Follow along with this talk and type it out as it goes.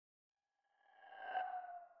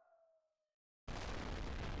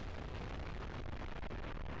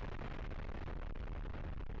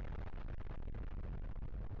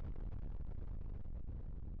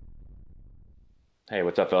Hey,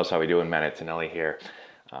 what's up, fellas? How we doing? Matt Antonelli here,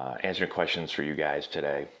 answering questions for you guys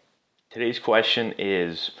today. Today's question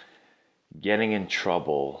is getting in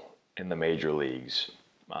trouble in the major leagues.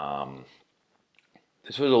 Um,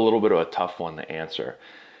 this was a little bit of a tough one to answer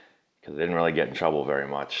because I didn't really get in trouble very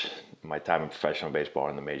much in my time in professional baseball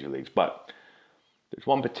in the major leagues. But there's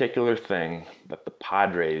one particular thing that the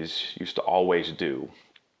Padres used to always do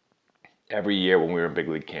every year when we were in big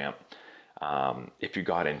league camp. If you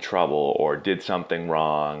got in trouble or did something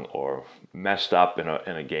wrong or messed up in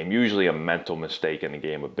a game, usually a mental mistake in a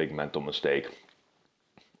game, a big mental mistake,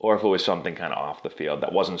 or if it was something kind of off the field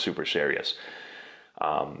that wasn't super serious,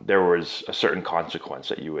 there was a certain consequence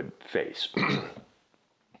that you would face.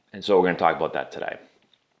 And so we're going to talk about that today.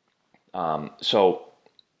 So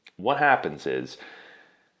what happens is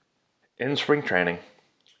in spring training,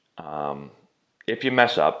 if you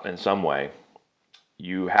mess up in some way,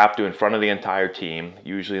 you have to in front of the entire team,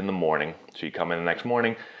 usually in the morning. So you come in the next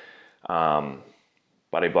morning,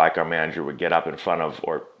 Buddy Black, our manager, would get up in front of,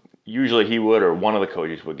 or usually he would, or one of the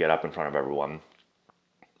coaches would get up in front of everyone,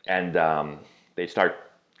 and they'd start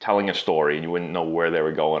telling a story, and you wouldn't know where they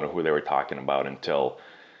were going or who they were talking about until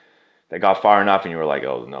they got far enough, and you were like,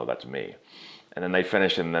 "Oh no, that's me." And then they'd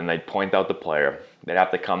finish, and then they'd point out the player. They'd have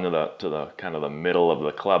to come to the kind of the middle of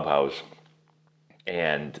the clubhouse,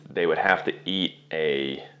 and they would have to eat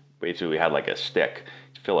basically we had like a stick,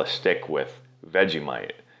 fill a stick with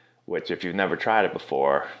Vegemite, which if you've never tried it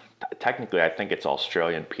before, technically I think it's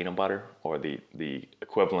Australian peanut butter or the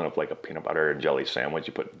equivalent of like a peanut butter and jelly sandwich.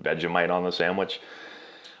 You put Vegemite on the sandwich,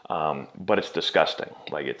 but it's disgusting.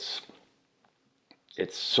 Like it's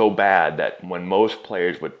so bad that when most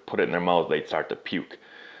players would put it in their mouth, they'd start to puke.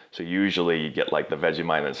 So usually you get like the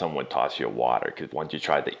Vegemite and then someone would toss you water because once you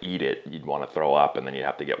tried to eat it, you'd want to throw up and then you'd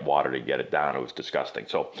have to get water to get it down. It was disgusting.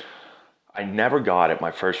 So I never got it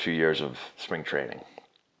my first few years of spring training.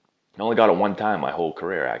 I only got it one time my whole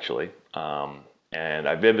career actually. And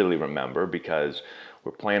I vividly remember because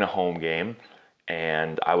we're playing a home game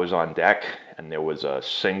and I was on deck and there was a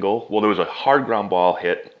there was a hard ground ball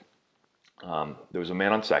hit. There was a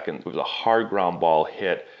man on second. There was a hard ground ball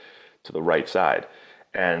hit to the right side.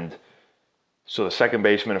 And so the second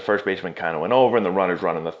baseman and first baseman kind of went over, and the runner's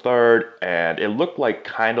running the third, and it looked like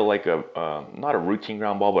kind of like a not a routine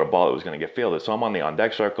ground ball, but a ball that was going to get fielded. So I'm on the on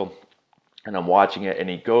deck circle, and I'm watching it, and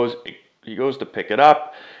he goes to pick it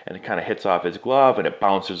up, and it kind of hits off his glove, and it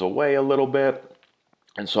bounces away a little bit,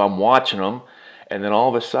 and so I'm watching him, and then all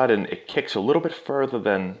of a sudden it kicks a little bit further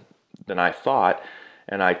than I thought.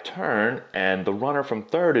 And I turn, and the runner from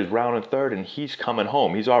third is rounding third, and he's coming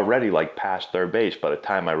home. He's already like past third base by the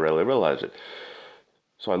time I really realize it.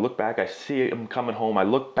 So I look back, I see him coming home. I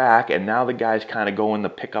look back, and now the guy's kind of going to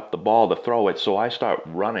pick up the ball to throw it. So I start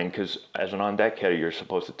running because as an on-deck hitter, you're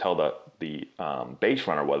supposed to tell the base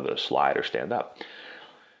runner whether to slide or stand up.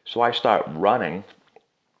 So I start running,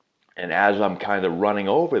 and as I'm kind of running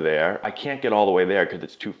over there, I can't get all the way there because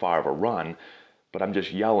it's too far of a run. But I'm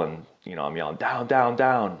just yelling, I'm yelling, down, down,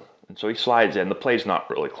 down. And so he slides in. The play's not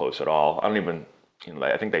really close at all. I don't even,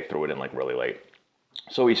 I think they threw it in like really late.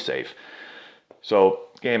 So he's safe. So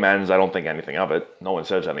game ends. I don't think anything of it. No one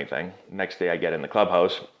says anything. Next day I get in the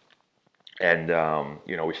clubhouse and,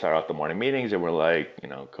 we start out the morning meetings and we're like,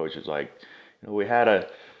 coach is like, we had a,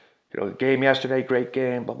 game yesterday, great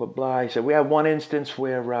game, blah, blah, blah. He said, we had one instance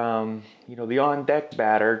where, the on-deck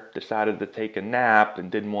batter decided to take a nap and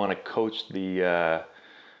didn't want to coach the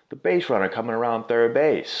base runner coming around third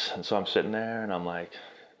base. And so I'm sitting there and I'm like,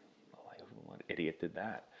 what idiot did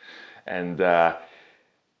that? And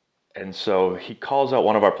so he calls out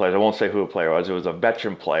one of our players. I won't say who the player was. It was a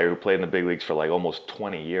veteran player who played in the big leagues for like almost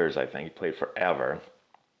 20 years, I think. He played forever.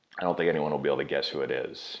 I don't think anyone will be able to guess who it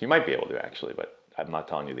is. You might be able to actually, but I'm not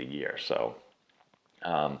telling you the year. So,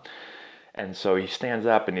 and so he stands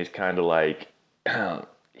up and he's kind of like,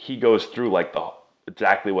 he goes through like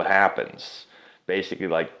exactly what happens. Basically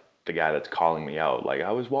like the guy that's calling me out. Like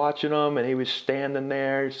I was watching him and he was standing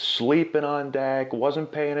there sleeping on deck,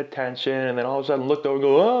 wasn't paying attention. And then all of a sudden looked over and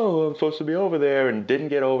go, oh, I'm supposed to be over there and didn't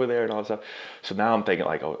get over there and all that stuff. So now I'm thinking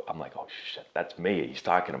like, oh shit, that's me he's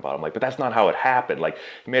talking about. I'm like, but that's not how it happened. Like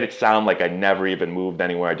he made it sound like I never even moved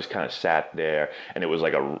anywhere. I just kind of sat there and it was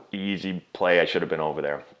like a easy play. I should have been over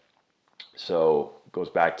there. So goes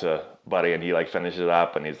back to Buddy and he like finishes it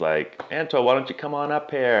up and he's like, Anto, why don't you come on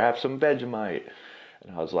up here, have some Vegemite?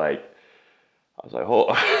 And I was like,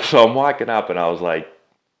 oh. So I'm walking up and I was like,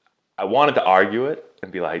 I wanted to argue it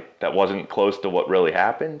and be like, that wasn't close to what really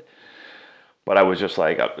happened. But I was just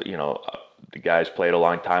like, the guys played a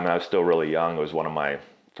long time and I was still really young. It was one of my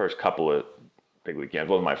first couple of big league camps.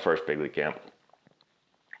 It wasn't my first big league camp.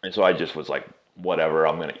 And so I just was like whatever,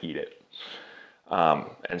 I'm going to eat it.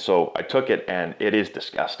 And so I took it, and it is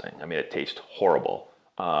disgusting. I mean, it tastes horrible.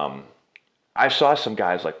 I saw some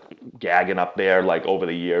guys like gagging up there, like over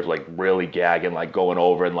the years, like really gagging, like going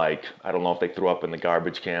over and like, I don't know if they threw up in the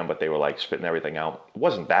garbage can, but they were like spitting everything out. It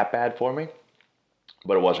wasn't that bad for me,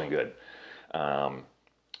 but it wasn't good.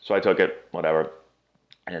 So I took it, whatever,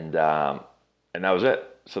 and that was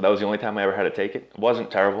it. So that was the only time I ever had to take it. It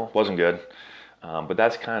wasn't terrible, wasn't good, but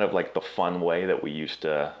that's kind of like the fun way that we used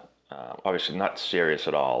to. Obviously not serious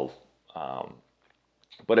at all.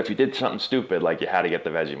 But if you did something stupid, like you had to get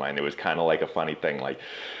the Vegemite, it was kind of like a funny thing. Like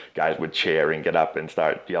guys would cheer and get up and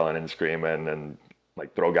start yelling and screaming and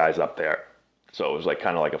like throw guys up there. So it was like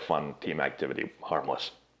kind of like a fun team activity,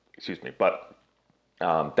 harmless. Excuse me. But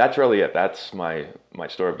that's really it. That's my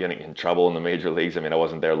story of getting in trouble in the major leagues. I mean, I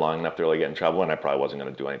wasn't there long enough to really get in trouble, and I probably wasn't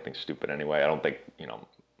going to do anything stupid anyway. I don't think,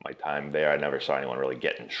 my time there, I never saw anyone really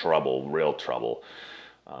get in trouble, real trouble.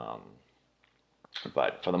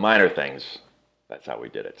 But for the minor things, that's how we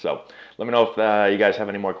did it. So let me know if you guys have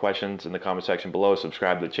any more questions in the comment section below.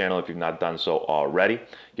 Subscribe to the channel if you've not done so already.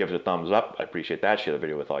 Give us a thumbs up. I appreciate that. Share the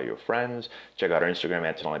video with all your friends. Check out our Instagram,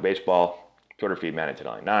 Antonelli Baseball. Twitter feed,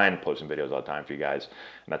 Antonelli9. Posting videos all the time for you guys.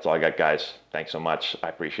 And that's all I got, guys. Thanks so much. I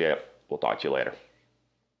appreciate it. We'll talk to you later.